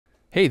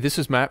Hey, this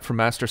is Matt from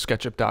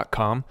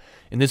MasterSketchup.com.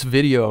 In this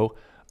video,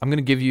 I'm going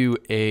to give you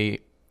a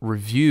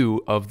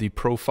review of the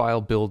Profile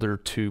Builder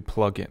 2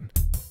 plugin.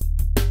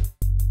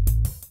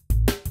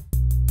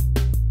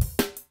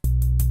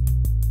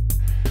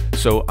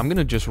 So I'm going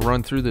to just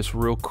run through this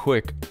real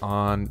quick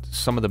on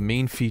some of the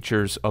main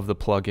features of the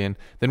plugin.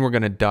 Then we're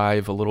going to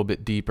dive a little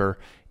bit deeper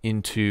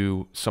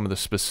into some of the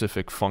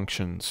specific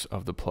functions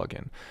of the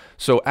plugin.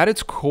 So at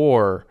its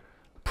core,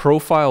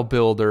 Profile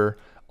Builder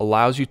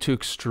allows you to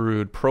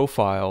extrude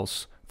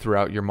profiles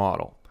throughout your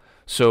model.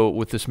 So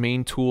with this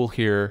main tool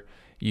here,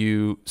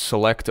 you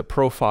select a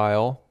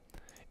profile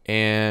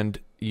and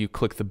you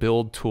click the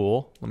build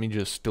tool. Let me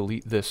just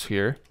delete this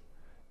here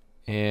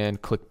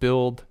and click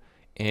build,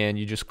 and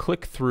you just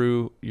click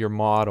through your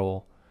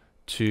model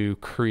to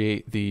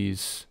create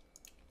these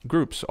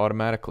groups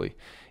automatically.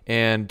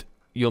 And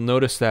you'll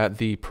notice that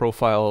the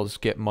profiles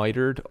get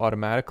mitered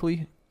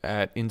automatically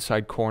at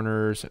inside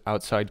corners,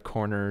 outside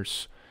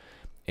corners,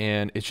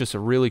 and it's just a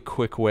really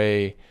quick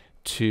way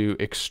to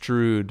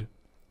extrude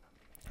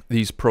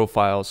these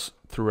profiles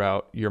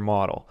throughout your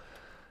model.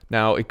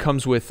 Now it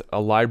comes with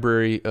a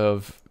library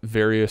of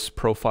various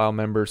profile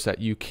members that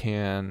you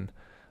can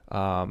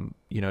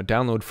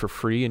download for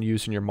free and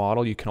use in your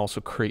model. You can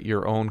also create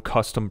your own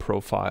custom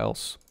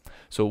profiles.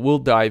 So we'll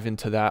dive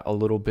into that a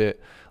little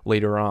bit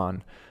later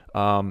on.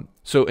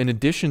 So in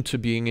addition to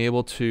being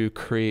able to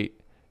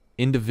create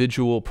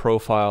individual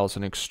profiles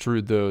and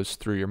extrude those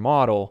through your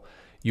model,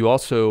 you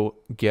also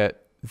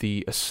get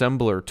the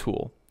assembler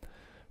tool.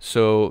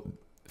 So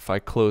if I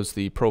close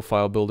the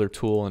Profile Builder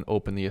tool and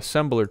open the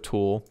assembler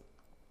tool,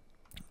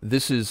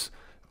 this is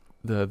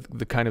the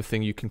kind of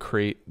thing you can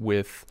create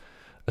with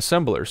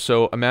assemblers.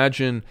 So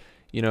imagine,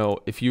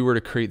 if you were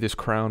to create this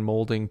crown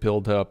molding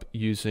buildup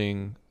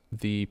using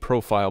the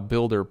Profile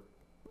Builder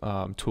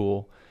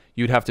tool,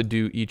 you'd have to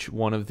do each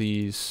one of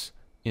these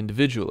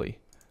individually.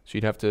 So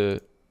you'd have to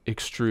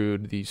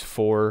extrude these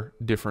 4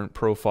 different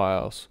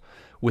profiles.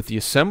 With the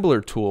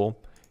assembler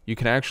tool, you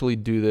can actually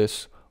do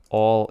this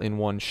all in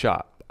one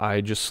shot.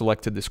 I just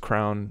selected this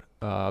crown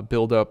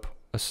build-up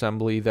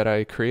assembly that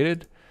I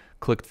created,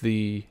 clicked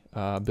the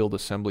build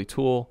assembly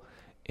tool,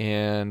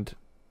 and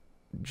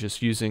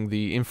just using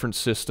the inference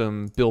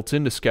system built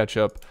into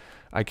SketchUp,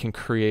 I can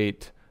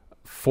create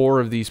 4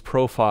 of these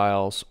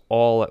profiles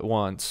all at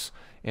once,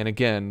 and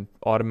again,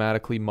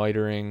 automatically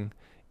mitering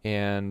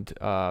and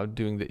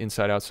doing the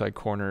inside-outside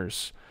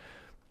corners.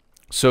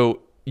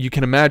 So you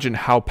can imagine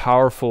how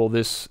powerful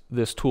this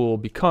tool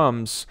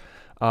becomes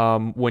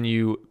when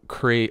you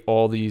create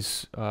all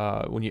these,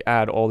 when you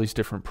add all these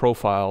different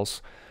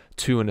profiles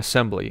to an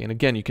assembly. And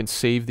again, you can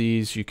save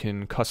these, you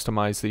can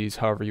customize these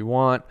however you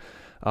want.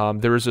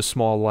 There is a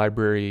small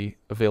library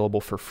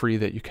available for free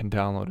that you can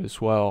download as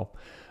well.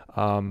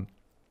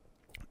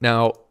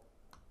 Now,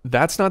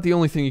 that's not the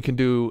only thing you can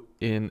do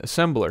in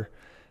Assembler.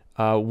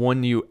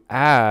 When you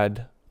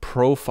add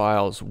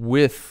profiles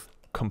with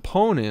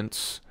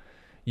components,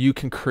 you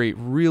can create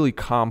really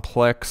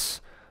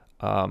complex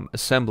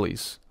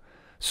assemblies.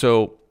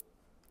 So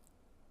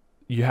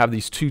you have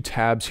these 2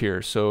 tabs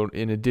here. So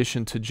in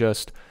addition to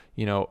just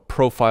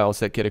profiles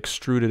that get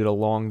extruded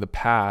along the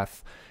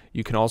path,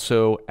 you can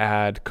also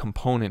add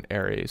component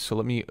arrays. So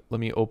let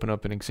me open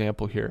up an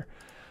example here.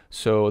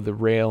 So the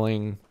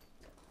railing,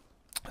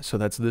 so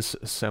that's this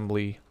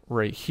assembly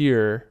right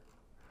here.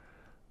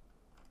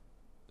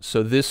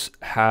 So this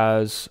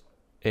has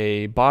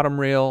a bottom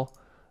rail,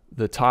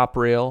 the top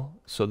rail.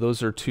 So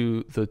those are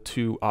the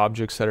two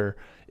objects that are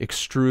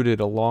extruded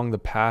along the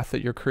path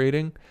that you're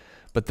creating.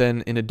 But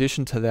then in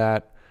addition to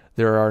that,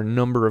 there are a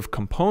number of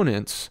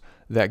components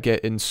that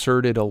get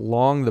inserted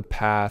along the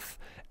path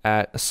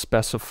at a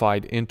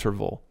specified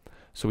interval.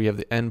 So we have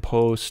the end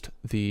post,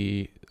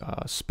 the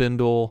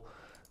spindle,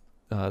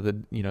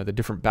 the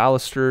different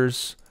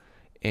balusters,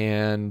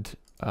 and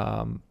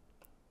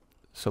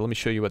so let me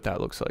show you what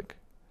that looks like.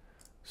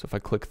 So if I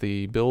click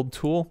the build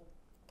tool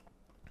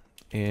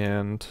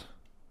and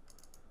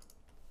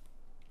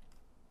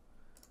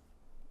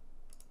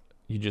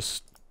you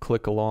just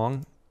click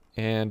along,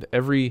 and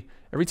every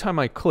time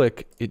I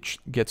click, it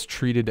gets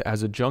treated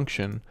as a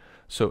junction,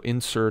 so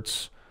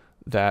inserts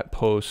that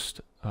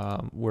post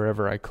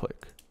wherever I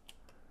click.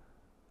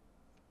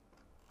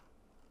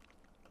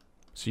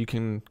 So you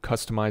can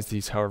customize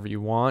these however you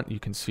want. You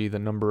can see the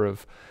number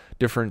of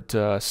different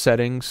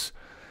settings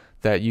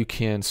that you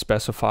can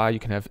specify. You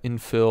can have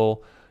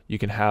infill, you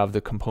can have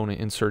the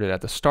component inserted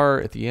at the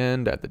start, at the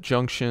end, at the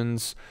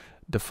junctions,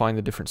 define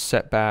the different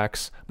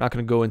setbacks. I'm not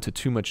going to go into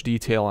too much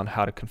detail on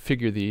how to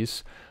configure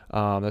these.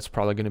 That's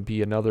probably going to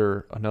be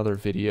another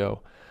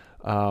video.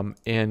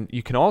 And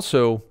you can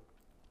also,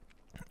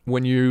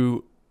 when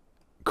you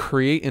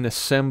create an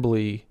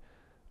assembly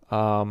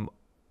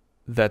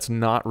that's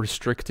not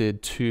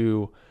restricted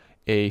to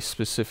a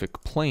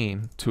specific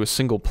plane, to a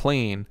single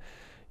plane,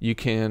 you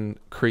can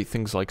create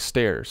things like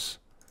stairs.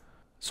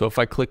 So if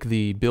I click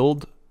the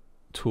build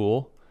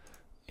tool,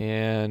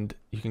 and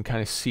you can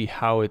kind of see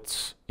how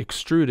it's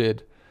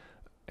extruded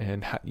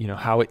and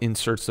how it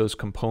inserts those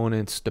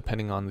components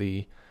depending on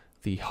the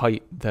the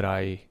height that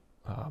I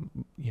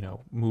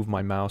move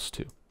my mouse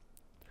to.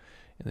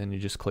 And then you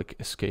just click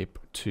escape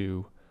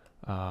to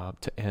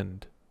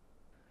end.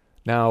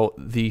 Now,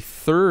 the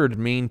third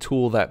main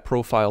tool that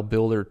Profile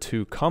Builder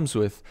 2 comes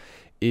with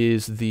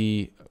is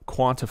the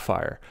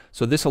Quantifier.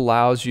 So this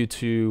allows you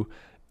to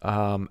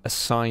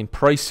assign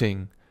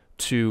pricing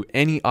to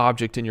any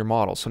object in your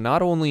model. So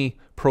not only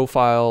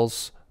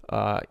profiles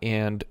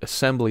and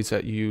assemblies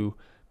that you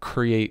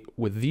create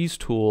with these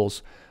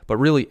tools, but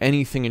really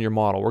anything in your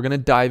model. We're going to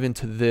dive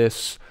into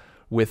this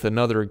with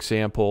another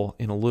example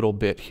in a little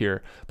bit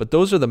here. But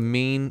those are the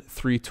main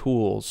three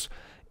tools,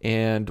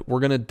 and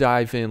we're going to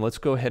dive in. Let's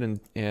go ahead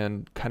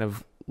and kind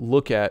of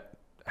look at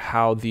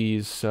how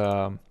these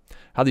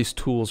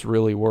tools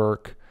really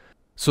work.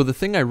 So the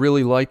thing I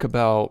really like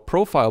about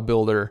Profile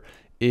Builder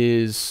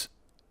is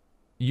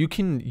you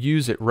can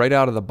use it right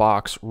out of the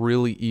box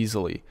really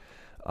easily.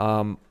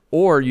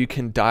 Or you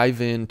can dive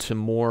into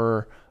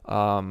more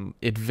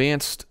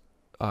advanced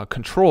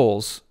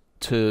controls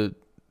to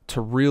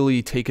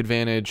really take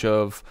advantage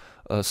of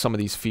some of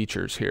these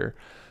features here.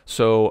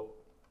 So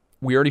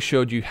we already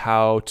showed you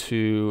how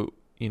to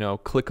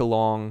click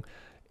along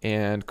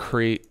and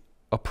create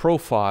a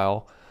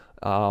profile,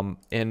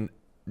 and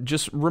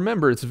just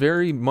remember it's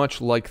very much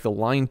like the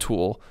line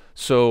tool.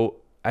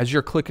 So as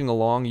you're clicking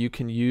along, you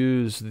can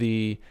use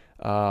the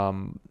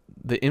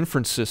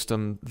inference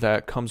system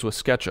that comes with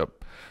SketchUp.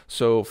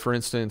 So for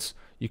instance,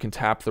 you can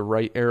tap the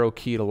right arrow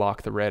key to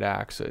lock the red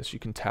axis. You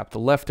can tap the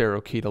left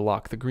arrow key to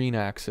lock the green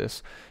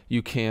axis.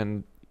 You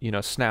can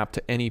snap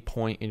to any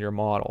point in your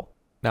model.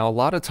 Now, a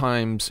lot of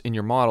times in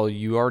your model,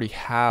 you already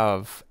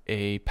have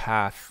a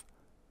path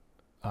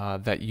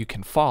that you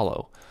can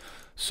follow.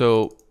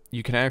 So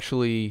you can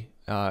actually,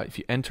 if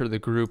you enter the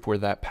group where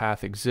that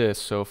path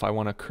exists, so if I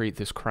want to create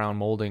this crown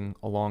molding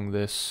along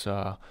this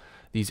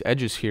these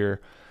edges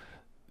here,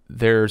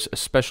 there's a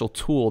special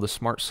tool, the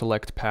Smart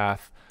Select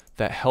Path,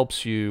 that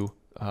helps you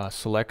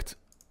select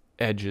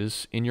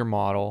edges in your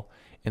model,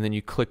 and then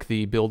you click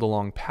the Build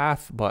Along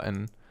Path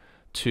button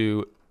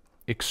to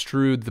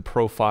extrude the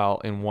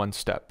profile in one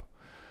step.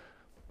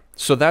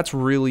 So that's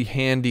really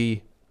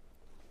handy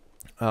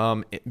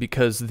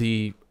because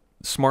the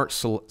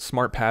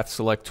Smart Path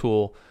Select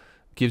tool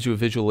gives you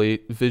a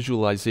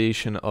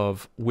visualization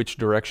of which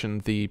direction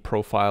the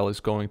profile is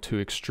going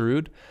to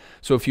extrude.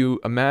 So if you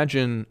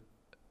imagine,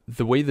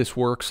 the way this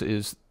works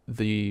is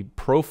the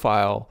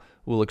profile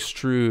will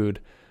extrude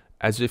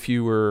as if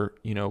you were,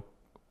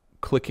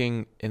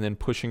 clicking and then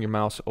pushing your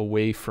mouse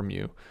away from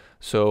you.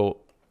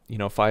 So,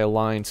 if I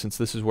align, since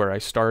this is where I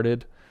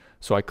started,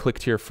 so I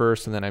clicked here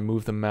first and then I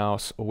move the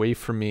mouse away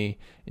from me,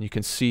 and you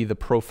can see the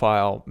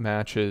profile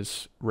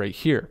matches right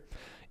here.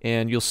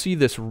 And you'll see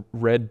this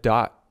red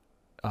dot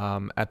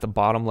at the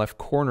bottom left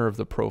corner of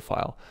the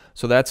profile.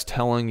 So that's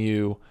telling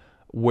you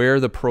where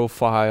the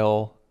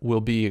profile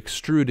will be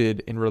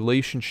extruded in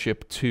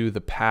relationship to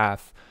the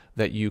path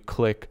that you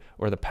click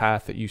or the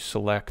path that you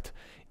select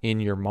in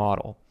your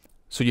model.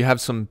 So you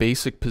have some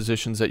basic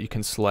positions that you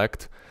can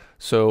select.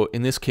 So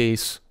in this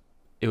case,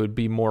 it would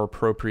be more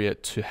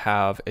appropriate to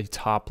have a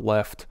top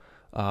left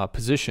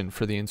position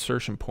for the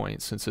insertion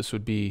point, since this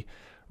would be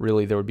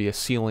really, there would be a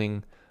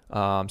ceiling.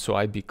 So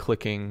I'd be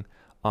clicking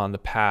on the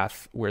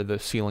path where the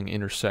ceiling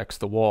intersects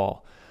the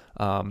wall.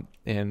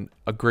 And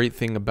a great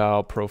thing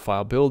about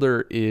Profile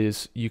Builder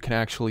is you can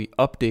actually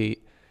update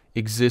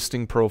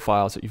existing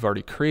profiles that you've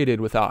already created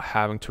without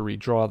having to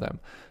redraw them.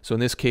 So in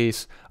this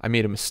case, I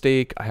made a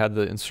mistake. I had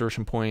the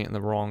insertion point in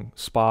the wrong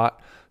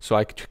spot. So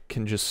I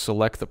can just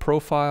select the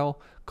profile,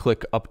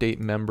 click Update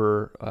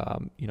Member,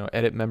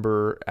 Edit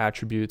Member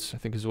Attributes, I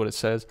think is what it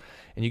says.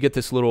 And you get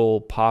this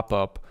little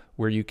pop-up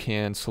where you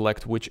can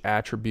select which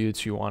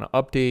attributes you want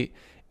to update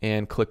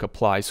and click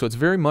Apply. So it's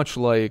very much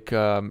like,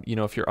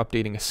 if you're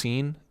updating a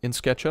scene in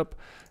SketchUp,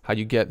 how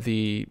you get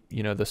the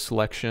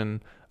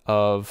selection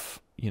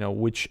of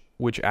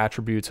which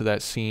attributes of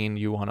that scene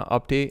you want to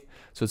update.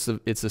 So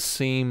it's the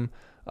same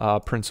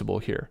principle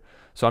here.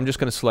 So I'm just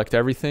going to select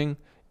everything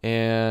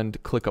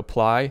and click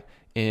Apply,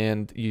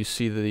 and you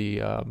see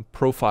the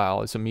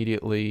profile is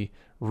immediately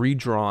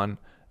redrawn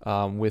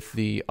with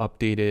the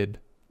updated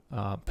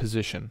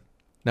position.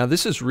 Now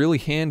this is really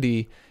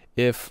handy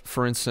if,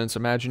 for instance,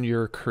 imagine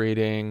you're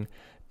creating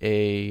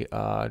a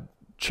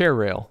chair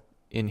rail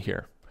in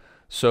here.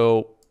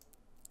 So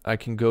I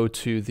can go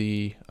to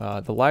the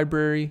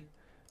library,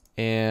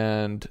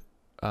 and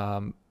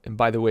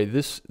by the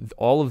way,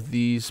 all of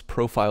these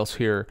profiles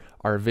here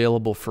are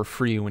available for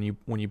free. When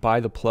you buy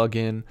the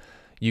plugin,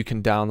 you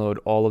can download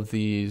all of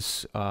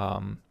these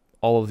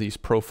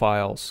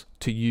profiles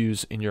to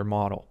use in your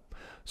model.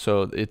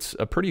 So it's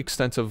a pretty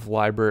extensive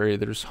library.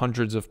 There's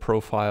hundreds of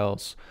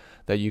profiles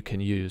that you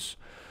can use.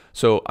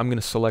 So I'm going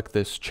to select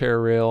this chair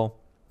rail.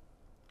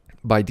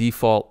 By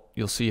default,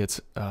 you'll see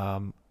it's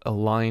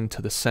aligned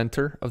to the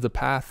center of the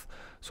path.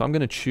 So I'm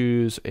going to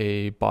choose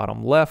a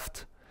bottom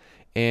left,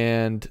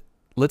 and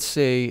let's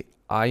say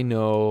I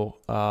know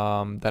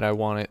that I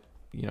want it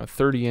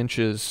 30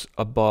 inches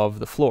above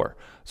the floor.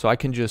 So I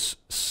can just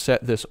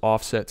set this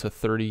offset to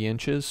 30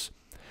 inches.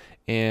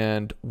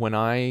 And when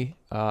I,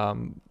 let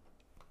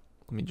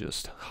me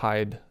just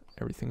hide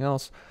everything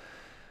else.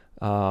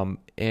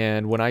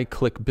 And when I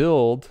click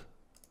build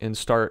and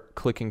start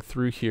clicking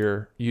through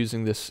here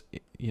using this,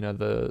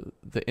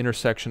 the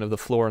intersection of the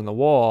floor and the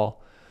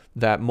wall,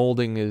 that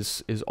molding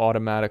is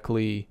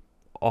automatically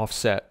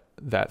offset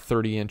that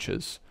 30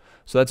 inches.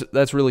 So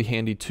that's really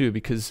handy too,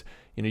 because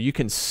you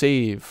can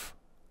save,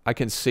 I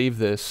can save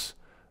this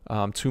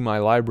to my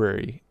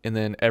library, and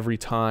then every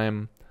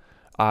time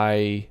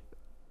I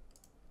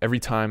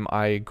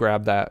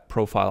grab that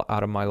profile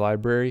out of my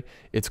library,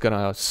 it's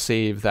gonna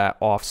save that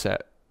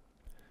offset.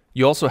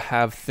 You also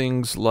have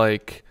things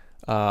like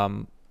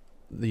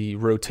the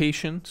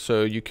rotation,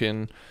 so you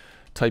can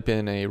type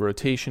in a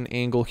rotation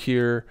angle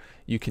here.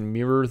 You can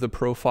mirror the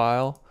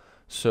profile,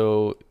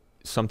 so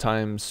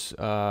sometimes it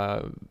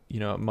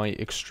might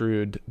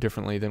extrude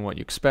differently than what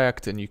you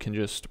expect, and you can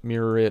just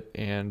mirror it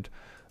and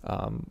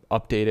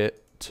update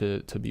it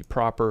to be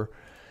proper.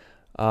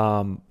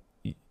 The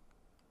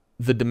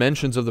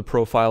dimensions of the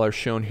profile are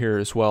shown here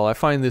as well. I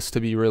find this to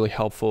be really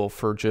helpful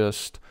for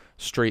just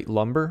straight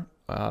lumber.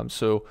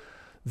 So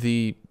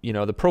the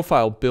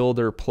profile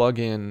builder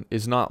plugin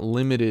is not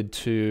limited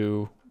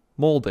to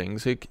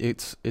moldings.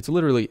 It's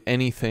literally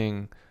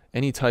anything,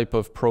 any type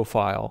of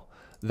profile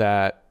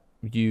that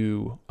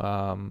you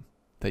want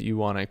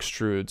to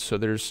extrude. So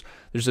there's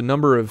a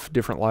number of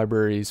different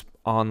libraries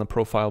on the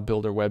profile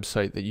builder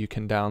website that you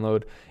can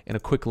download, and a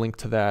quick link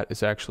to that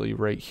is actually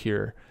right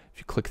here. If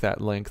you click that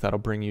link, that'll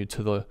bring you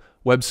to the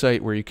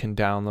website where you can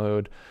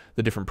download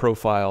the different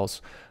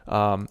profiles.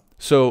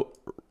 So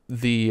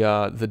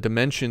the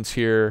dimensions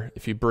here,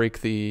 if you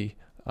break the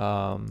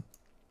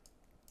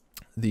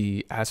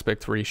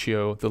aspect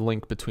ratio, the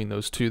link between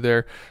those two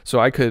there. So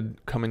I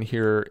could come in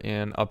here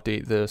and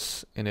update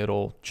this and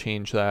it'll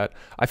change that.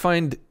 I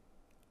find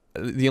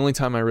the only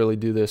time I really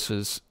do this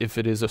is if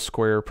it is a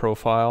square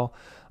profile,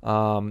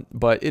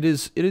 but it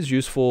is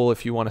useful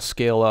if you want to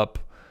scale up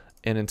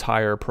an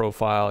entire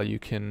profile. You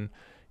can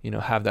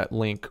have that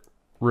link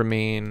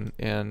remain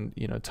and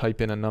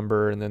type in a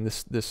number, and then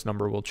this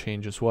number will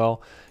change as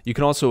well. You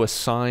can also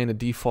assign a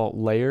default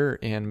layer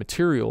and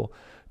material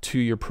to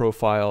your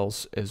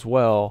profiles as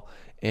well,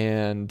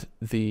 and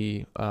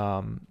the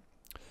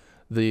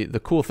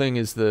cool thing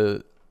is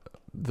the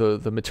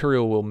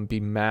material will be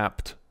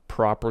mapped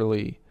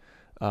properly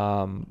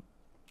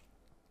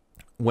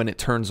when it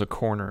turns a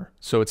corner,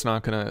 so it's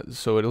not gonna,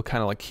 so it'll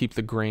kind of like keep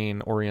the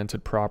grain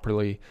oriented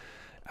properly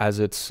as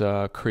it's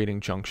creating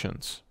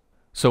junctions.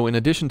 So in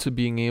addition to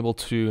being able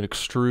to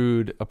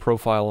extrude a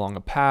profile along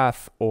a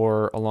path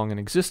or along an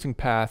existing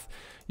path,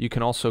 you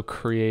can also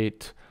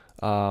create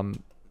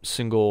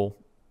single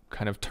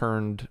kind of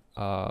turned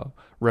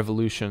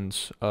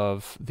revolutions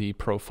of the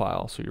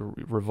profile. So you're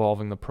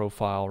revolving the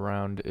profile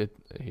around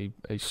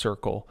a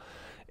circle,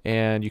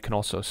 and you can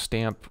also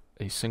stamp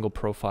a single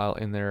profile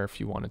in there if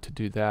you wanted to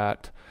do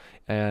that.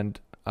 And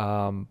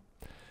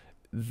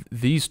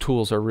these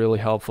tools are really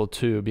helpful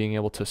too, being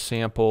able to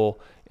sample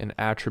an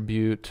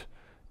attribute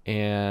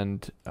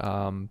and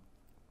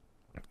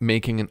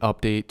making an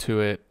update to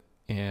it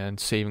and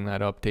saving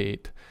that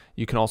update.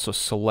 You can also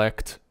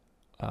select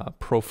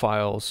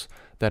profiles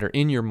that are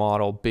in your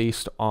model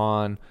based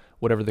on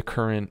whatever the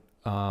current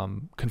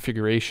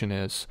configuration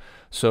is.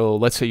 So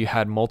let's say you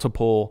had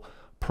multiple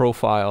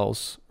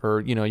profiles, or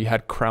you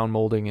had crown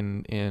molding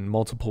in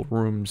multiple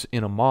rooms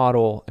in a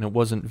model, and it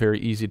wasn't very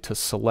easy to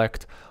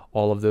select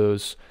all of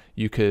those.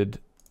 You could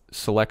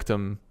select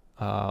them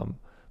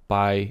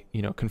by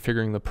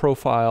configuring the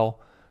profile,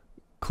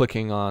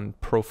 clicking on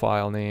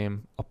profile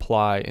name,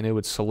 apply, and it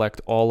would select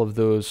all of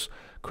those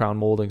crown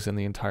moldings in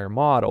the entire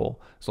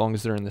model as long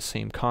as they're in the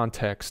same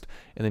context,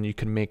 and then you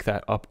can make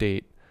that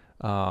update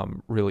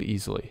really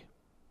easily.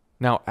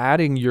 Now,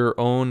 adding your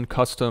own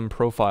custom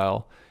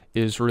profile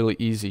is really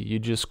easy. You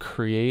just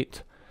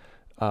create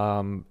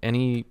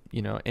any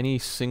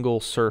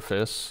single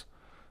surface.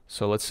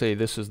 So let's say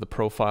this is the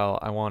profile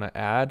I want to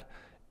add,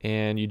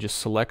 and you just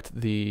select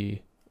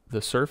the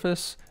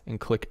surface and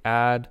click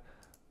add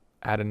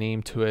a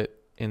name to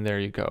it, and there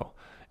you go.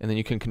 And then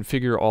you can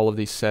configure all of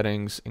these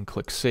settings and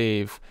click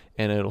save,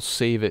 and it'll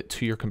save it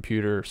to your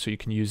computer so you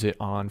can use it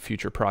on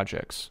future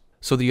projects.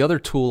 So the other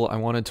tool I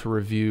wanted to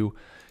review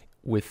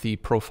with the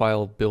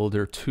Profile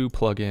Builder 2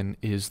 plugin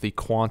is the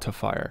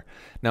Quantifier.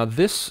 Now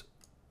this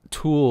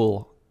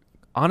tool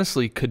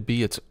honestly could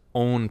be its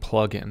own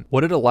plugin.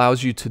 What it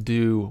allows you to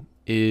do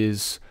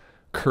is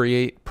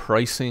create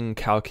pricing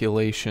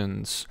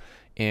calculations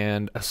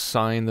and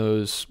assign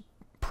those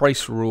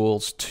price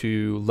rules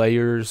to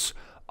layers,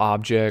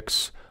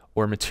 objects,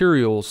 or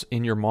materials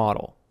in your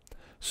model.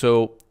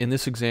 So in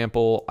this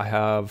example, I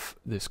have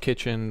this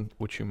kitchen,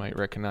 which you might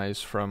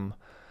recognize from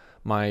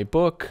my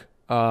book,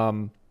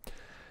 and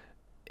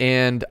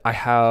I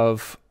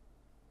have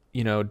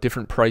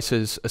different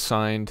prices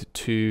assigned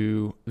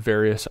to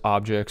various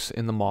objects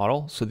in the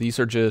model. So these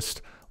are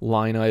just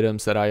line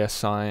items that I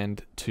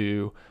assigned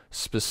to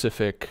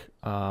specific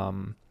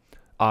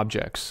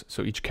objects.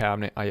 So each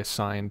cabinet I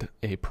assigned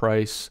a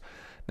price.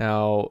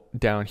 Now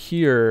down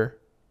here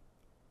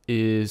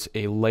is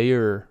a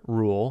layer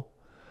rule,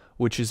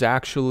 which is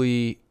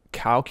actually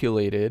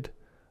calculated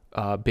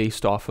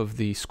based off of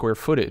the square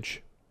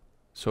footage.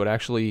 So it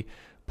actually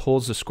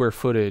pulls the square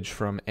footage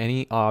from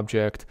any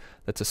object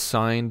that's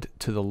assigned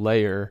to the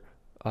layer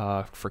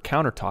for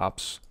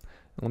countertops.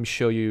 And let me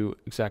show you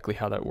exactly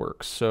how that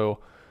works. So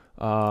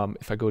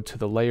if I go to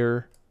the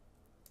layer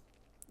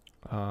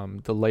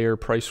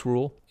price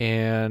rule,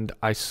 and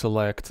I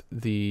select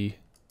the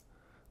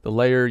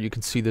layer, you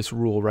can see this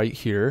rule right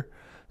here.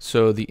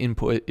 So the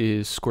input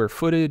is square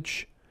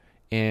footage,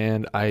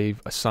 and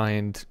I've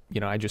assigned,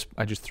 I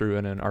just threw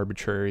in an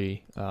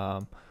arbitrary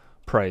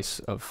price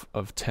of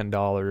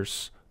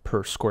 $10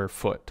 per square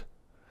foot.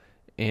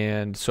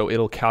 And so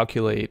it'll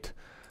calculate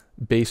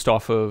based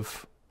off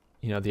of,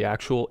 the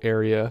actual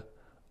area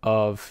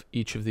of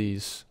each of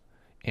these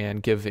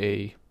and give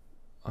a,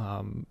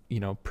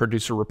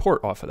 produce a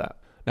report off of that.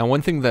 Now,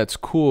 one thing that's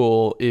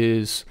cool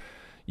is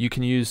you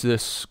can use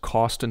this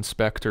cost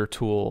inspector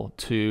tool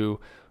to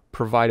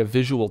provide a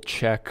visual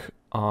check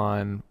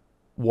on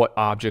what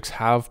objects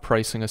have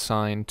pricing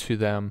assigned to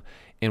them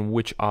and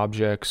which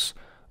objects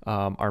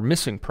are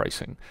missing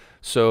pricing.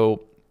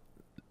 So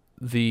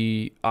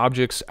the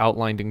objects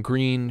outlined in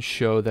green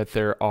show that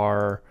there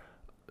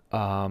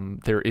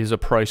is a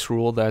price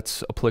rule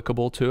that's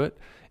applicable to it.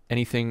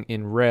 Anything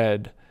in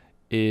red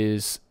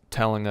is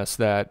telling us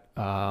that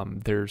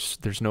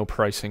there's no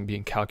pricing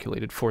being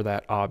calculated for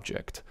that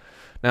object.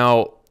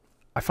 Now,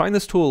 I find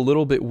this tool a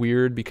little bit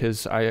weird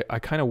because I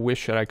kind of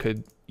wish that I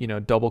could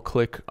double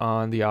click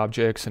on the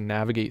objects and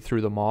navigate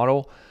through the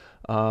model.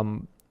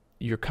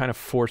 You're kind of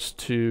forced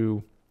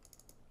to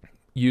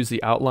use the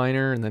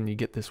outliner, and then you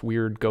get this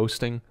weird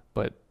ghosting,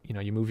 but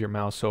you move your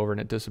mouse over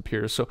and it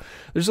disappears. So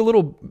there's a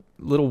little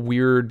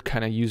weird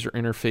kind of user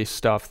interface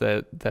stuff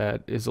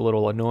that is a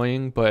little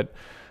annoying, but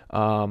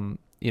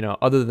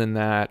other than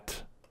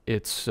that,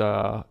 it's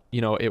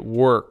it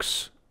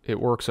works.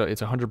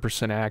 It's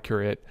 100%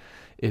 accurate.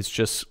 It's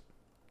just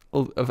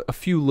a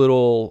few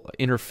little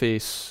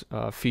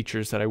interface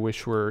features that I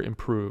wish were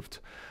improved.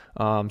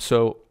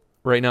 So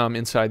right now I'm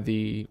inside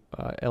the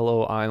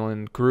LO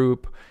Island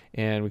group,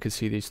 and we can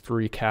see these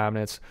 3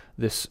 cabinets.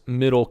 This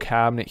middle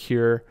cabinet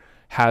here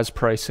has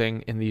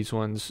pricing and these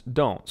ones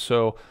don't.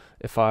 So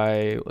if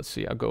let's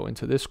see, I'll go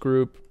into this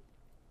group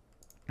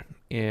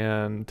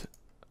and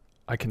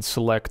I can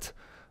select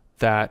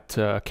that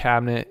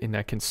cabinet, and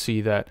I can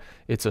see that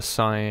it's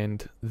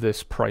assigned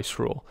this price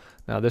rule.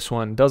 Now this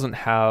one doesn't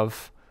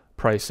have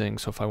pricing,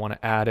 so if I want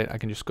to add it, I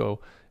can just go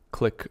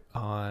click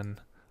on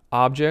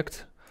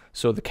object.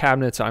 So the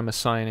cabinets I'm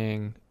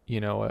assigning,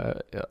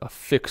 a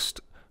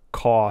fixed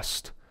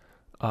cost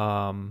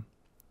per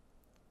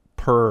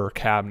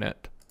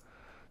cabinet.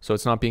 So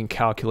it's not being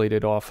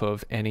calculated off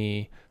of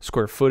any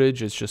square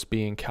footage, it's just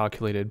being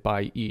calculated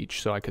by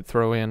each. So I could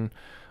throw in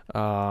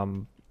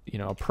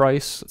a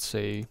price, let's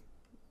say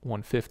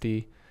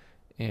 150,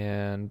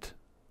 and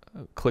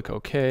click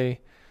OK,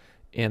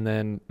 and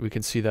then we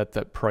can see that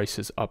that price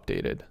is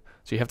updated.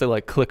 So you have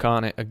to click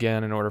on it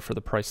again in order for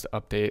the price to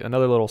update.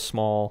 Another little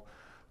small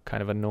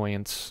kind of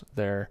annoyance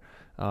there,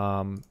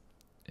 and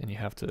you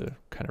have to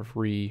kind of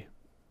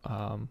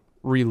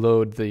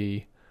reload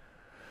the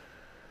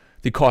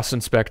cost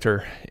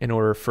inspector in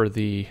order for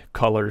the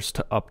colors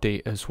to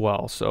update as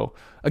well. So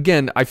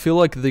again, I feel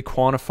like the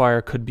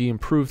quantifier could be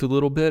improved a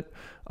little bit.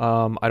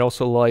 I'd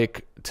also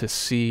like to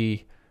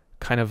see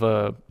kind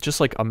of just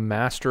like a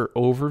master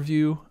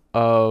overview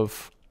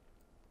of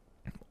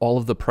all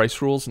of the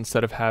price rules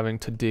instead of having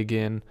to dig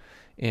in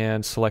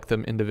and select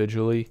them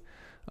individually.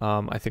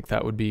 I think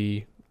that would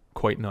be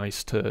quite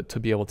nice to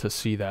be able to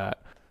see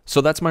that. So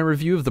that's my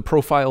review of the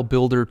Profile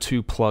Builder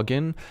 2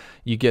 plugin.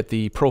 You get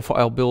the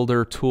Profile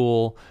Builder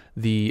tool,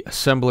 the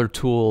Assembler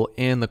tool,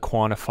 and the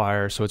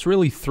Quantifier. So it's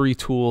really 3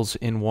 tools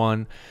in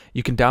one.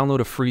 You can download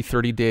a free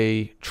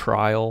 30-day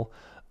trial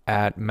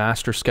at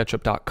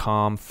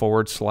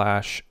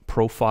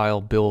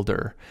mastersketchup.com/profile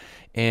builder.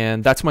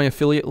 And that's my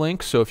affiliate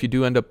link. So if you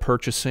do end up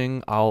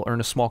purchasing, I'll earn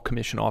a small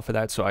commission off of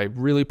that. So I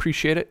really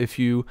appreciate it if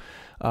you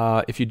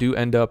do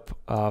end up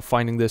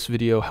finding this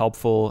video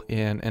helpful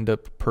and end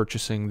up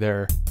purchasing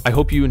there. I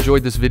hope you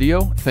enjoyed this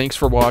video. Thanks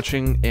for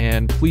watching,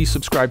 and please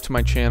subscribe to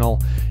my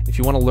channel. If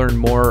you want to learn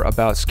more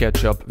about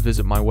SketchUp,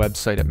 visit my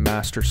website at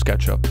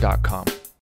mastersketchup.com.